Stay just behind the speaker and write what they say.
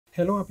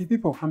Hello happy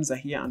people, Hamza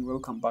here and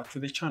welcome back to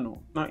the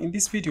channel. Now in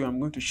this video I'm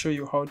going to show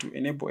you how to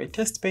enable a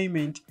test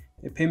payment,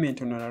 a payment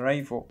on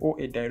arrival,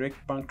 or a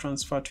direct bank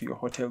transfer to your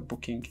hotel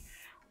booking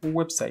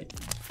website.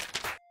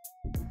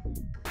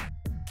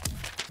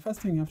 The first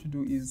thing you have to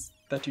do is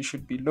that you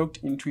should be logged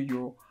into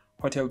your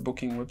hotel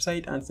booking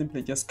website and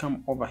simply just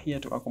come over here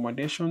to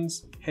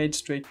accommodations, head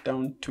straight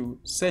down to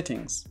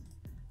settings,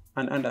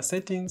 and under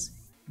settings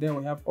there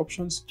we have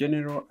options,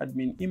 general,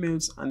 admin,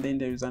 emails, and then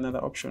there is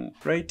another option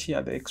right here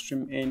at the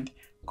extreme end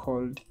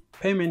called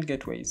payment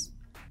gateways.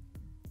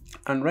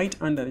 And right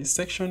under this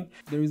section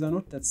there is a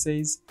note that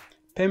says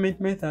payment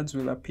methods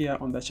will appear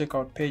on the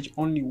checkout page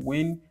only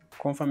when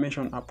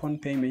confirmation upon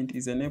payment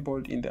is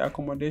enabled in the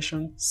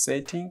accommodation,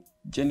 setting,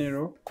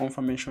 general,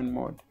 confirmation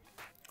mode.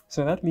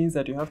 So that means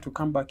that you have to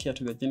come back here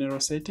to the general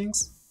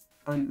settings,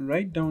 and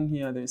right down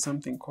here there is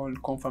something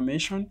called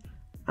confirmation.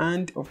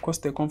 And of course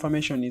the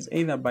confirmation is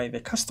either by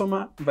the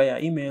customer via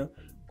email,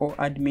 or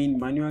admin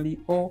manually,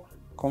 or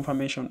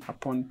confirmation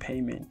upon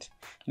payment.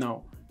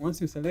 Now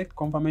once you select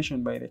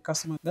confirmation by the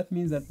customer, that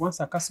means that once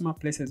a customer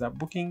places a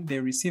booking, they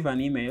receive an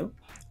email,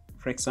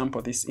 for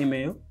example this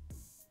email,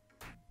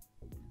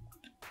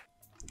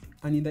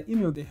 and in the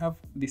email they have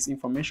this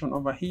information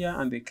over here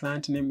and the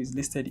client name is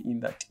listed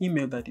in that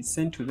email that is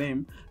sent to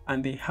them,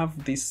 and they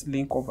have this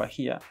link over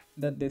here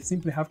that they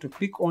simply have to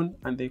click on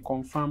and they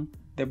confirm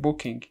the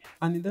booking.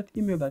 And in that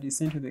email that is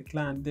sent to the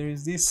client there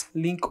is this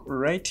link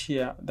right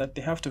here that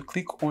they have to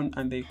click on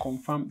and they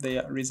confirm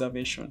their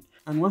reservation.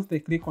 And once they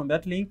click on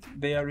that link,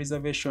 their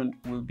reservation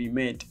will be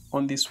made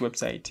on this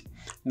website.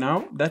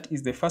 Now that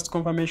is the first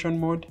confirmation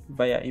mode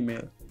via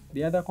email.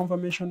 The other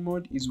confirmation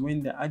mode is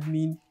when the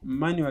admin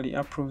manually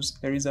approves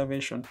a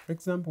reservation. For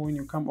example, when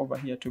you come over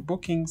here to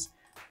bookings,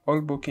 all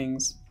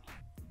bookings,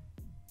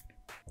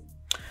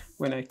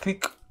 when I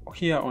click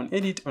here on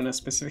edit on a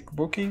specific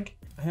booking,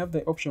 I have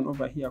the option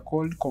over here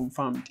called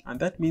confirmed, and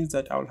that means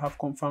that I will have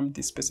confirmed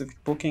this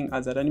specific booking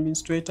as an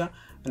administrator,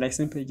 and I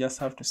simply just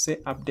have to say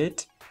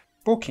update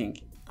booking.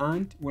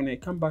 And when I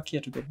come back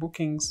here to the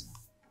bookings,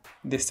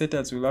 the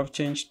status will have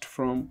changed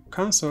from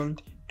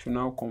cancelled to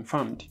now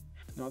confirmed.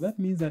 Now that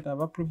means that I've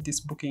approved this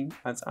booking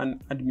as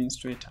an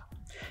administrator.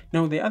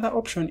 Now the other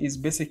option is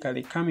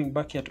basically coming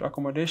back here to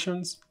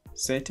accommodations,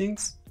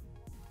 settings,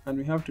 and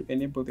we have to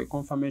enable the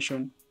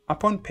confirmation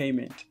upon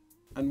payment.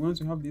 And once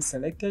you have this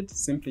selected,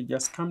 simply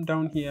just come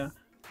down here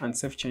and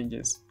save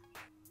changes.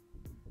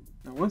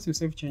 Now once you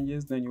save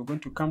changes, then you're going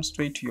to come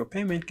straight to your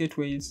payment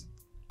gateways,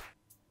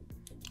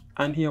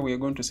 and here we are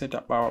going to set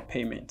up our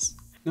payments.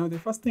 Now the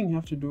first thing you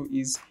have to do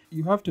is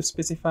you have to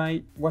specify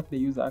what the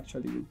user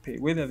actually will pay,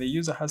 whether the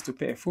user has to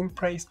pay a full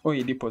price or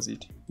a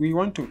deposit. We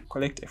want to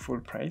collect a full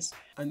price,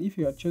 and if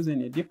you are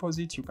choosing a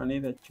deposit, you can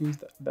either choose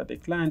that the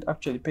client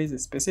actually pays a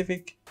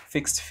specific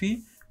fixed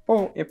fee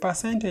or a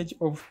percentage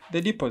of the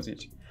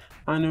deposit.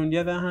 And on the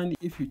other hand,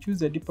 if you choose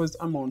the deposit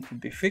amount to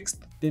be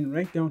fixed, then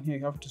right down here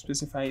you have to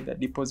specify the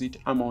deposit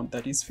amount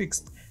that is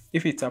fixed.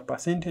 If it's a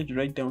percentage,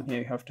 right down here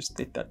you have to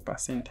state that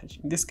percentage.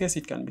 In this case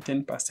it can be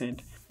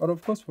 10%, but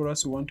of course for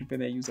us we want to pay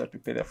the user to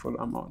pay the full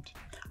amount.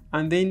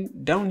 And then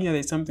down here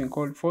there's something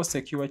called for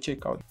secure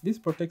checkout. This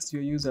protects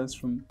your users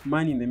from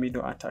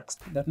man-in-the-middle attacks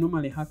that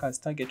normally hackers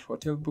target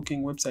hotel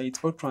booking websites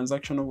or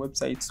transactional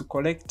websites to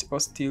collect or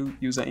steal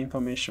user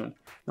information.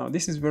 Now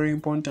this is very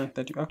important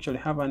that you actually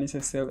have an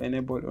SSL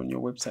enabled on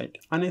your website.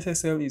 An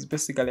SSL is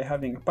basically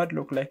having a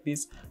padlock like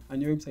this, and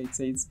your website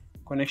says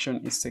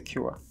connection is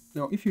secure.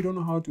 Now if you don't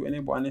know how to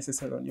enable an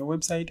SSL on your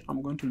website,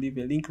 I'm going to leave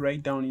a link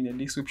right down in the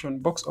description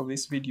box of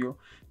this video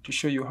to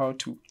show you how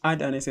to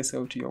add an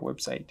SSL to your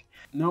website.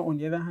 Now on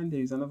the other hand,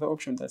 there is another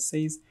option that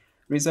says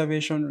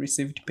reservation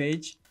received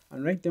page,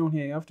 and right down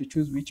here you have to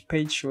choose which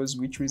page shows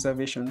which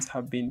reservations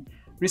have been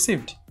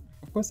received.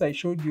 Of course I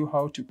showed you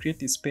how to create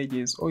these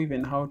pages, or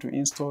even how to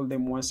install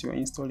them once you're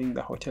installing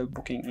the hotel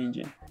booking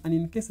engine. And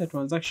in case a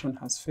transaction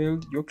has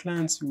failed, your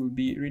clients will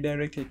be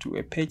redirected to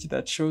a page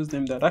that shows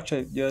them that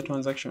actually the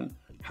transaction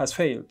has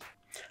failed.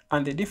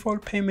 And the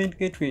default payment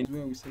gateway is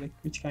where we select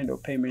which kind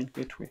of payment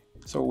gateway.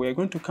 So we're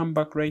going to come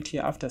back right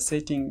here after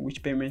setting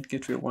which payment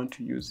gateway we want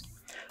to use.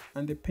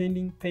 And the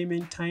pending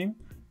payment time,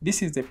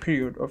 this is the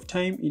period of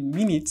time in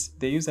minutes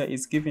the user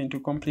is given to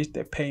complete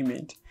the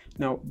payment.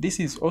 Now this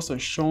is also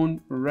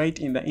shown right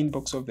in the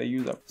inbox of the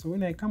user. So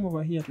when I come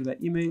over here to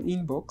the email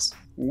inbox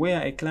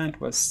where a client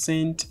was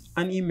sent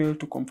an email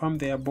to confirm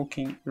their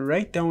booking,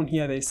 right down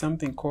here there is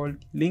something called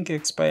link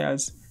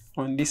expires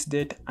on this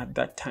date at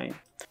that time.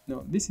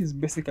 Now this is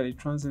basically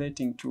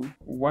translating to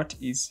what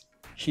is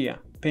here,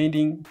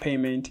 pending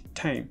payment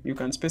time. You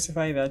can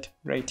specify that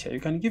right here. You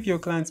can give your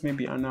clients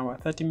maybe an hour,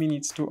 30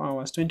 minutes, 2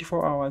 hours,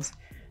 24 hours,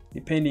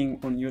 depending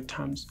on your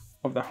terms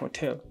of the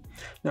hotel.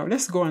 Now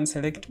let's go and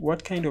select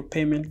what kind of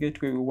payment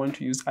gateway we want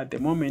to use at the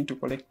moment to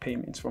collect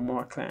payments from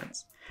our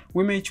clients.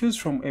 We may choose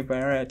from a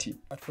variety,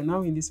 but for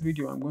now in this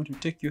video I'm going to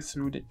take you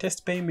through the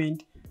test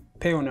payment,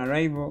 pay on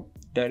arrival,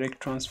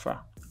 direct transfer.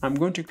 I'm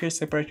going to create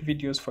separate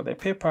videos for the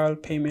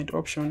PayPal payment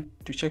option,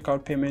 to check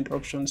out payment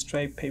option,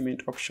 Stripe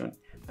payment option,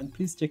 and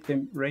please check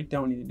them right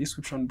down in the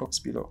description box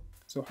below.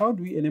 So how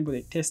do we enable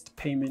the test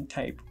payment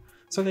type?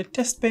 So the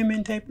test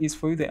payment type is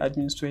for you, the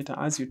administrator,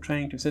 as you're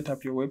trying to set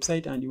up your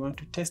website and you want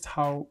to test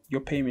how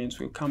your payments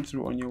will come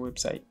through on your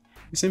website.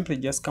 You simply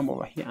just come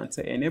over here and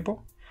say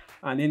enable,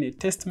 and in a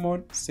test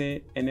mode,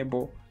 say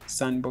enable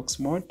sandbox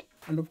mode.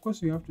 And of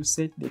course, you have to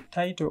set the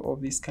title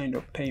of this kind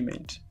of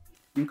payment.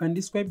 You can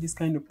describe this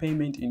kind of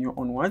payment in your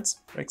own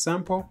words. For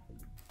example,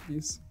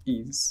 this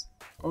is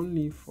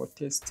only for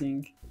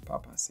testing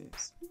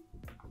purposes.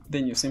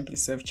 Then you simply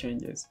save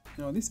changes.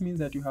 Now this means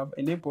that you have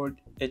enabled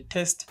a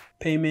test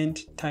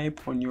payment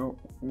type on your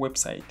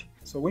website.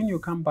 So when you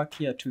come back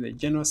here to the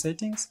general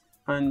settings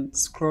and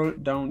scroll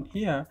down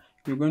here,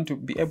 you're going to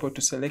be able to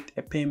select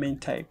a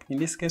payment type. In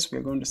this case,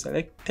 we're going to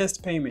select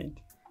test payment,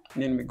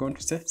 and then we're going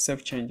to set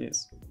save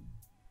changes.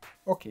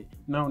 Okay,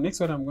 now next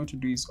what I'm going to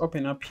do is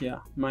open up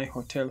here my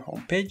hotel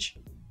homepage.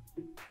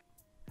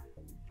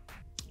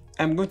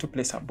 I'm going to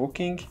place a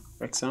booking,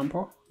 for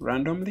example,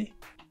 randomly.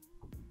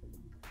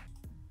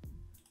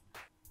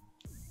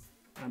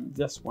 I'm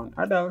just one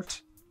adult.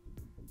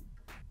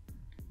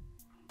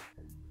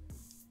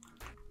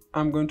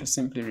 I'm going to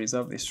simply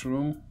reserve this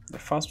room, the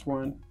first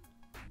one.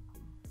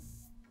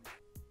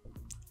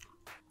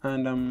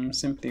 And I'm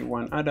simply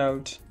one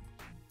adult,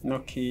 no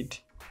kid.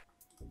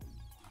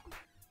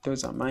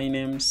 Those are my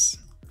names.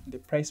 The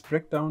price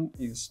breakdown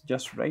is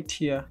just right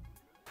here.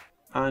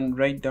 And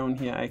right down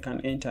here, I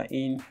can enter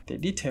in the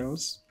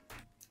details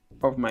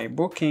of my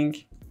booking.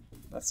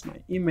 That's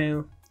my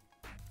email.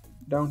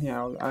 Down here,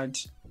 I'll add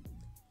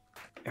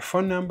a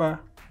phone number,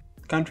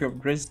 country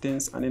of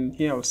residence, and then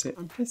here I'll say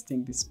I'm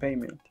testing this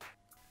payment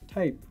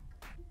type.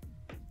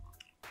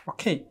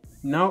 Okay,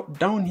 now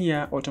down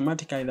here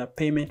automatically the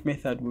payment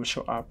method will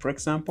show up. For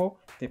example,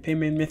 the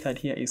payment method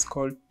here is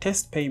called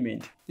test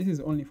payment. This is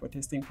only for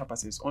testing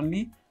purposes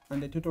only,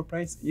 and the total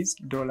price is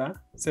 $70.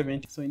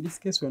 So in this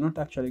case, we're not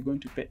actually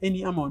going to pay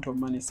any amount of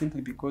money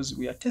simply because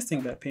we are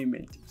testing that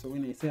payment. So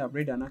when I say I've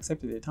read and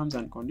accepted the terms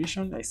and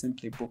conditions, I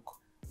simply book.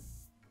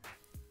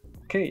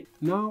 Okay,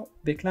 now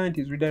the client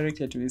is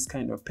redirected to this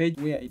kind of page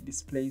where it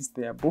displays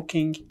their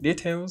booking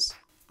details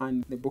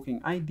and the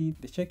booking ID,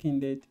 the check-in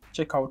date,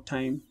 checkout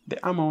time, the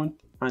amount,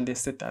 and the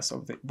status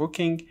of the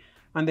booking,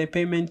 and the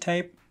payment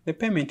type. The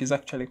payment is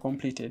actually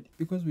completed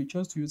because we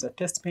chose to use a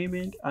test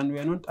payment and we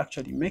are not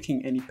actually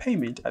making any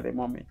payment at the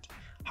moment.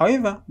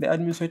 However, the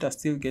administrator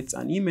still gets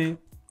an email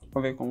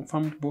of a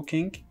confirmed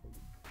booking,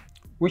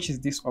 which is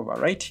this over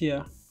right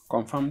here,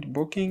 confirmed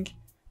booking,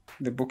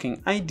 the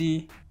booking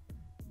ID,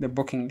 the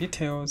booking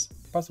details,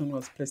 the person who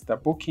has placed the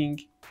booking,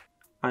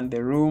 and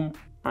the room,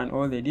 and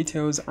all the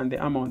details and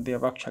the amount they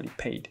have actually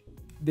paid.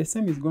 The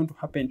same is going to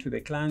happen to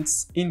the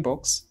client's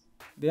inbox.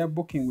 Their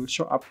booking will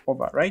show up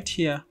over right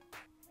here,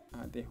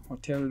 the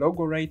hotel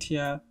logo right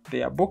here,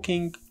 their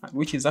booking,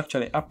 which is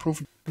actually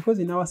approved, because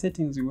in our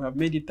settings we have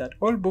made it that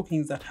all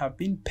bookings that have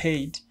been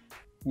paid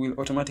will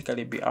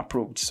automatically be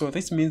approved. So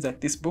this means that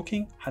this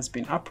booking has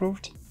been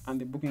approved and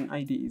the booking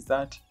ID is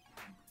that,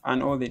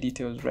 and all the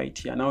details right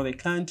here. Now the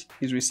client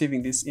is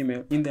receiving this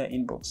email in their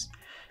inbox.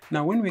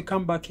 Now when we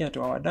come back here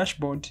to our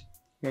dashboard,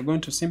 we are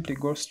going to simply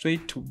go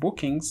straight to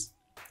bookings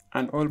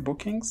and all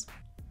bookings,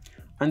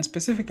 and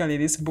specifically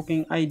this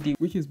booking ID,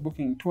 which is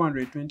booking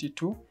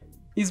 222,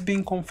 is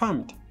being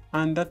confirmed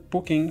and that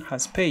booking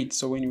has paid.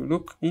 So when you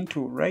look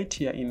into right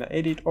here in the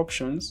edit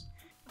options,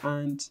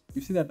 and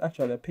you see that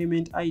actually the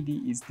payment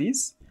ID is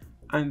this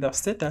and the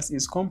status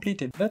is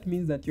completed, that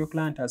means that your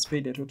client has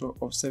paid a total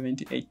of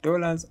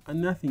 $78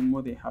 and nothing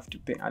more they have to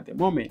pay at the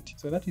moment.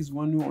 So that is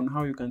one way on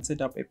how you can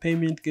set up a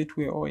payment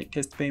gateway or a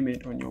test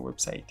payment on your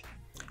website.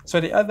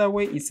 So the other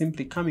way is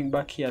simply coming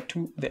back here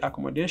to the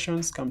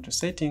accommodations, come to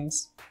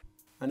settings,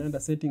 and under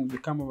settings we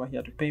come over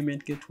here to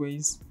payment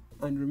gateways,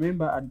 and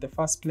remember at the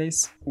first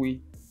place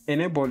we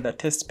enabled the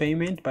test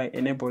payment by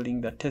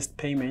enabling the test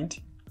payment,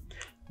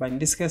 but in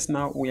this case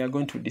now we are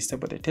going to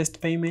disable the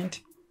test payment.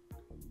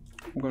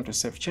 I'm going to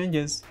save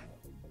changes.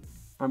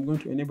 I'm going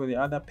to enable the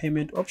other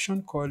payment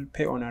option called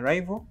pay on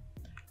arrival.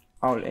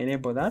 I'll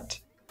enable that,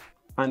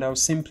 and I'll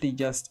simply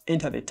just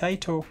enter the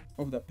title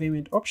of the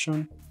payment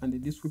option and the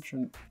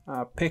description,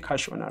 pay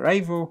cash on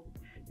arrival.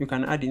 You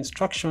can add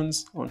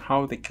instructions on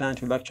how the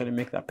client will actually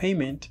make the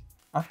payment.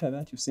 After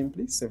that, you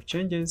simply save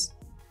changes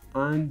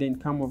and then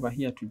come over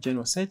here to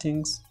general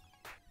settings,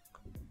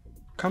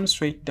 come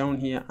straight down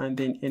here and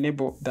then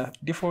enable the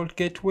default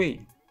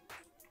gateway,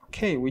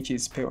 okay, which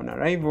is pay on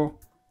arrival,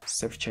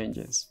 save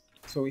changes.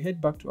 So we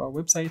head back to our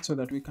website so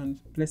that we can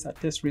place a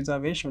test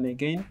reservation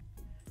again.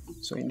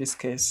 So in this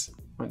case,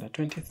 on the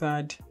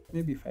 23rd,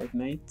 maybe 5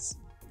 nights,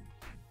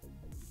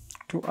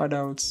 2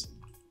 adults,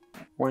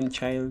 1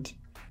 child.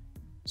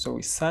 So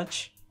we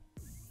search.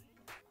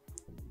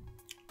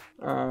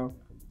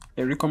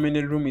 A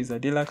recommended room is a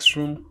deluxe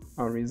room.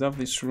 I'll reserve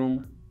this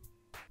room.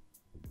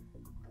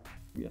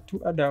 We are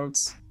 2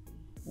 adults,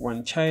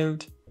 1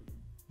 child.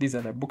 These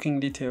are the booking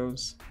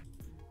details,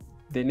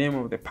 the name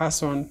of the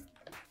person.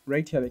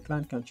 Right here, the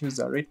client can choose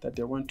the rate that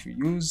they want to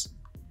use.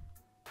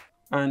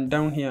 And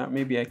down here,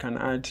 maybe I can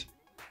add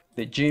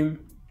the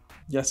gym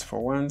just for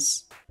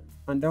once.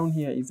 and down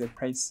here is a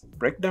price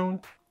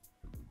breakdown.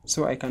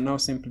 So I can now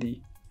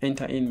simply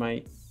enter in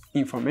my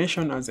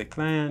information as a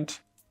client,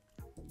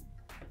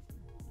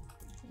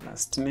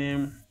 last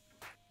name.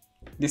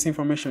 This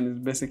information is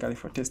basically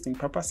for testing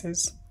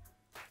purposes.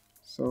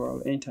 So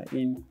I'll enter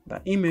in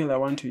the email I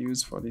want to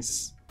use for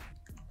this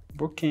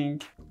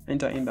booking,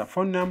 enter in the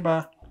phone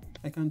number.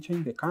 I can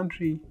change the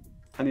country,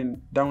 and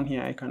then down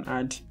here I can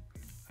add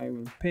I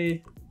will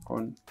pay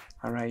on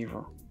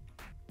arrival.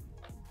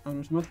 And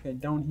automatically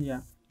down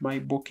here my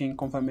booking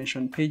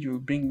confirmation page will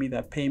bring me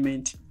the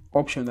payment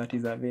option that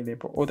is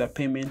available, or the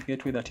payment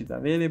gateway that is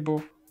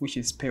available, which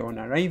is pay on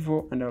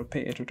arrival, and I'll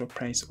pay a total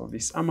price of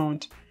this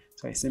amount.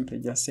 So I simply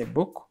just say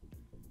book,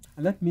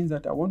 and that means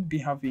that I won't be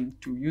having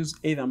to use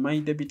either my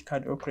debit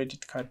card or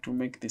credit card to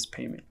make this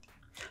payment.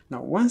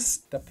 Now once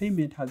the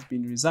payment has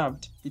been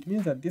reserved, it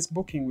means that this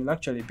booking will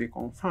actually be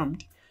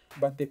confirmed,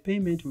 but the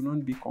payment will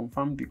not be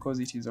confirmed because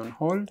it is on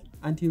hold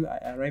until I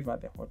arrive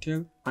at the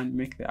hotel and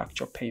make the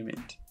actual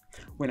payment.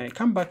 When I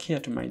come back here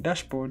to my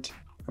dashboard,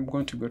 I'm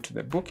going to go to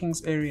the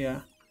bookings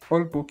area,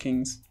 all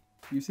bookings.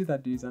 You see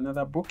that there is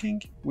another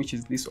booking, which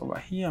is this over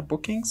here,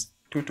 bookings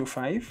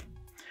 225.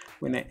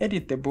 When I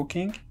edit the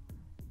booking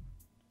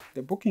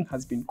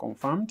has been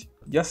confirmed,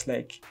 just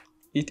like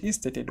it is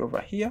stated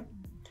over here.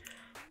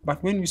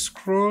 But when we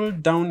scroll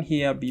down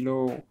here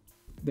below,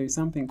 there is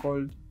something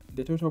called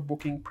the total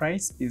booking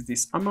price is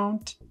this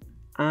amount,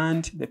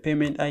 and the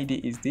payment ID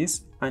is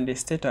this, and the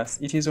status,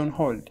 it is on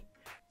hold.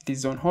 It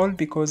is on hold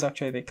because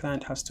actually the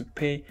client has to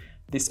pay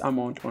this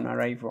amount on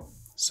arrival.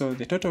 So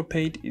the total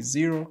paid is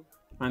 0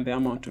 and the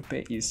amount to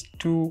pay is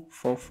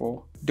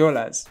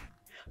 $244.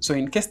 So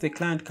in case the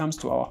client comes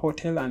to our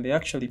hotel and they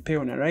actually pay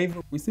on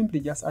arrival, we simply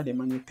just add a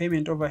manual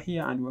payment over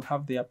here and we'll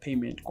have their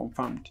payment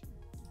confirmed.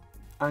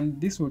 And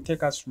this will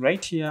take us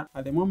right here.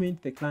 At the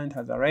moment the client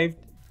has arrived,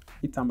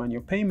 it's a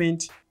manual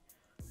payment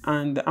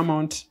and the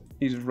amount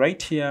is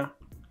right here,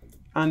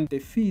 and the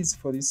fees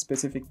for this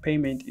specific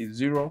payment is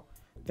 0.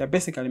 They're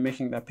basically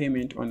making the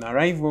payment on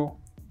arrival,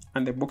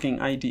 and the booking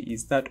ID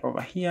is that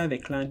over here, the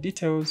client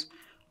details,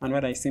 and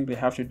what I simply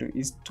have to do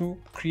is to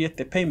create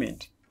the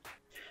payment.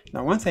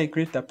 Now once I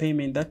create the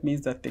payment, that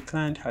means that the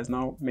client has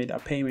now made a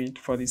payment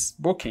for this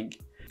booking.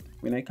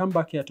 When I come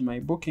back here to my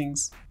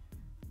bookings,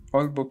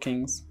 all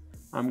bookings,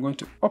 I'm going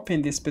to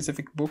open this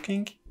specific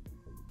booking,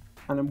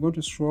 and I'm going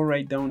to scroll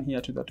right down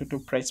here to the total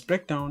price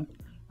breakdown,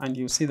 and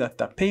you'll see that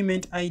the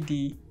payment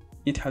ID,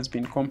 it has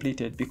been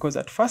completed, because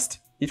at first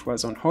it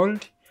was on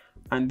hold,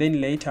 and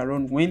then later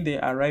on when they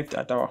arrived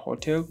at our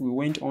hotel, we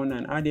went on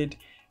and added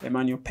a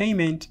manual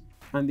payment,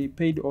 and they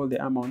paid all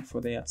the amount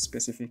for their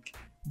specific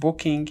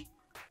booking,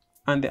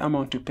 and the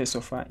amount to pay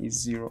so far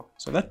is 0.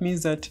 So that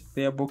means that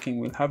their booking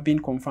will have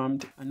been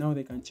confirmed, and now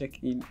they can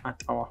check in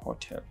at our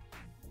hotel.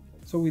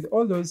 So with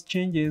all those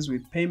changes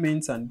with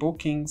payments and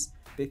bookings,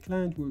 the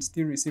client will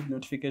still receive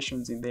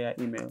notifications in their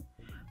email.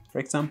 For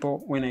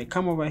example, when I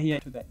come over here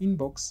to the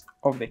inbox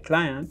of the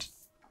client,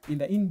 in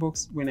the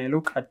inbox, when I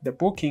look at the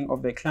booking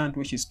of the client,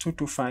 which is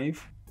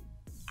 225,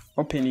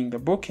 opening the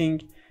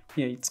booking,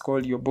 here it's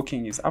called your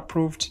booking is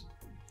approved.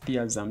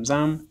 Dear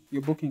Zamzam,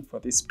 your booking for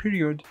this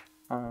period,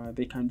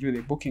 they can do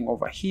the booking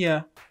over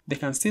here. They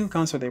can still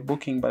cancel the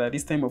booking, but at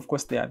this time, of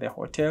course, they are at the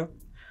hotel.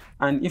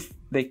 And if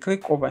they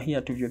click over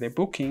here to view the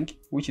booking,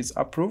 which is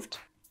approved,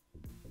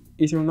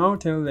 it will now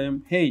tell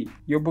them, hey,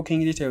 your booking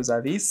details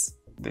are this,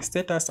 the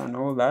status and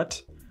all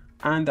that,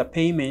 and the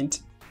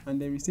payment, and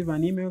they receive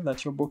an email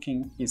that your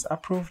booking is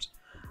approved,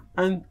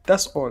 and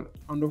that's all.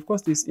 And of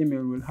course, this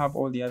email will have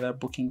all the other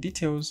booking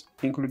details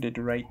included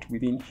right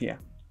within here.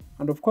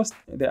 And of course,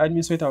 the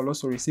administrator will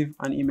also receive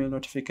an email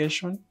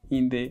notification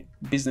in the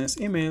business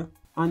email,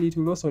 and it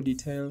will also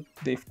detail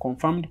the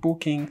confirmed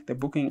booking, the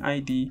booking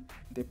ID,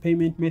 the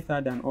payment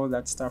method, and all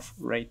that stuff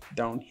right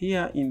down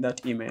here in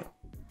that email.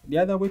 The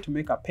other way to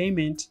make a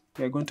payment,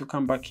 we're going to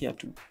come back here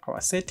to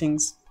our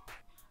settings,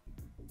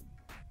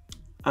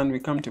 and we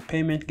come to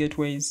payment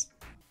gateways,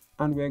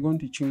 and we're going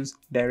to choose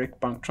direct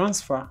bank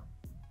transfer.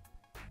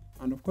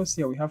 And of course,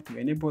 here we have to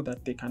enable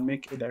that they can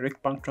make a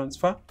direct bank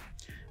transfer.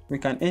 We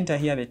can enter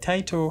here the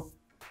title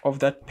of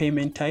that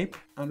payment type,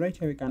 and right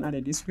here we can add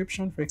a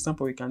description. For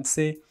example, we can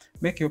say,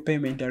 make your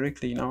payment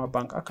directly in our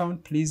bank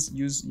account. Please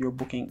use your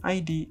booking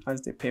ID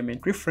as the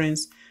payment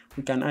reference.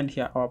 We can add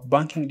here our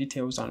banking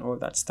details and all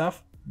that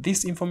stuff.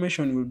 This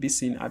information will be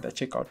seen at the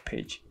checkout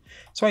page.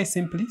 So I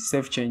simply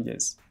save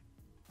changes.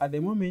 At the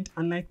moment,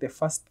 unlike the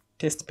first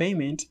test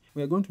payment,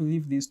 we are going to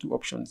leave these two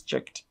options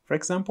checked. For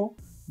example,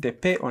 the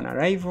pay on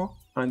arrival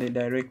and the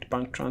direct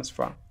bank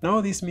transfer.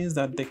 Now this means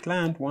that the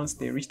client, once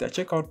they reach the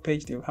checkout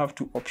page, they'll have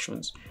two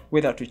options,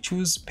 whether to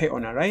choose pay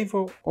on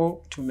arrival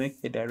or to make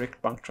a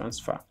direct bank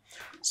transfer.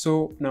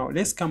 So now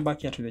let's come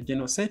back here to the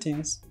general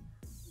settings,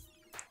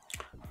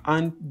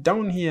 and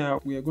down here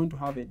we are going to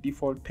have a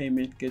default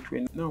payment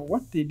gateway. Now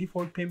what the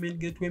default payment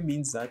gateway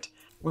means that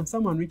when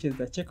someone reaches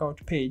the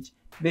checkout page,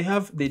 they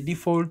have the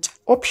default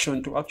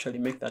option to actually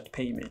make that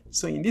payment.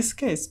 So in this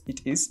case,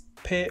 it is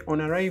pay on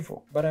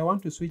arrival, but I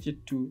want to switch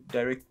it to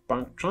direct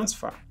bank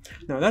transfer.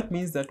 Now that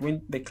means that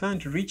when the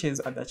client reaches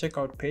at the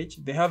checkout page,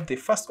 they have the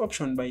first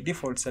option by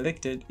default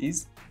selected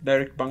is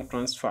direct bank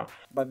transfer,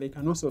 but they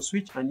can also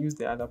switch and use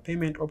the other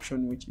payment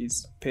option, which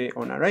is pay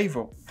on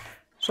arrival.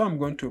 So I'm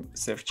going to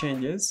save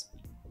changes.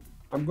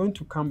 I'm going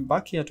to come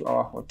back here to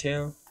our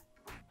hotel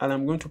and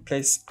I'm going to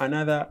place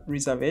another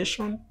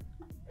reservation.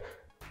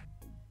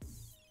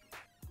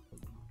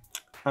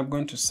 I'm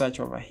going to search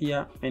over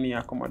here any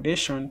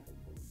accommodation,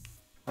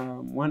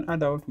 one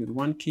adult with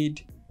one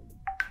kid.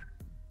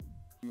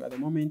 At the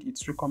moment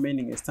it's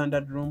recommending a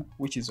standard room,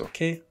 which is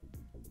okay.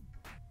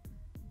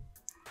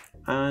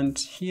 And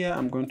here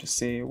I'm going to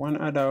say one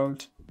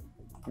adult,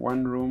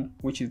 one room,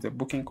 which is the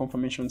booking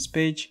confirmations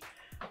page.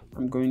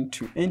 I'm going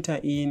to enter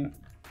in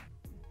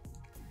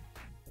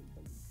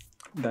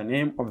the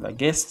name of the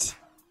guest.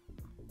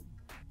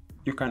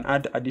 You can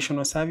add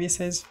additional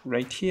services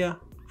right here.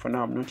 For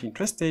now I'm not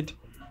interested.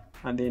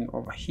 And then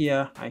over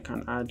here I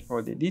can add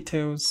all the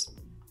details.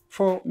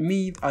 For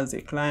me as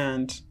a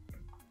client,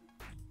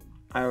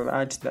 I will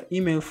add the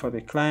email for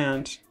the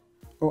client,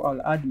 or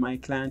I'll add my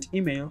client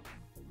email.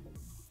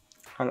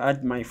 I'll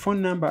add my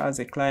phone number as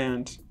a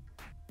client.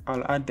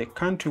 I'll add the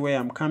country where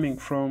I'm coming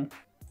from.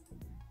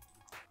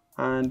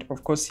 And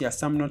of course here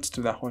some notes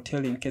to the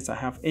hotel in case I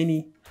have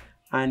any.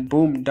 And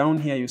boom, down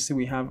here you see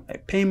we have a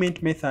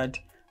payment method,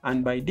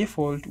 and by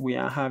default we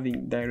are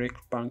having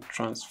direct bank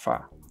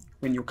transfer.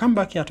 When you come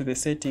back here to the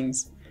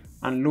settings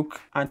and look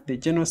at the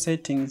general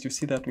settings, you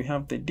see that we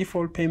have the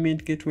default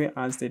payment gateway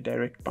as the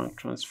direct bank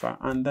transfer,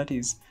 and that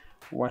is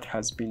what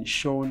has been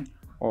shown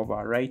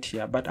over right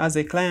here. But as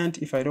a client,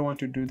 if I don't want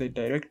to do the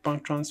direct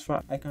bank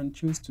transfer, I can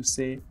choose to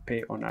say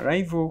pay on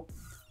arrival,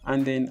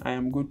 and then I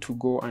am good to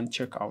go and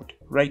check out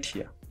right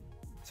here.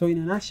 So in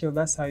a nutshell,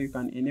 that's how you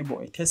can enable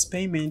a test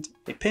payment,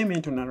 a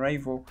payment on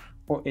arrival,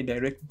 or a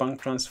direct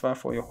bank transfer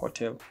for your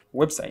hotel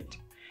website.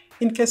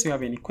 In case you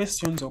have any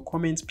questions or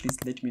comments, please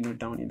let me know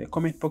down in the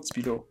comment box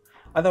below.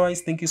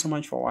 Otherwise, thank you so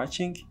much for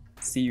watching.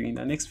 See you in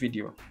the next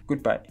video.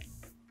 Goodbye.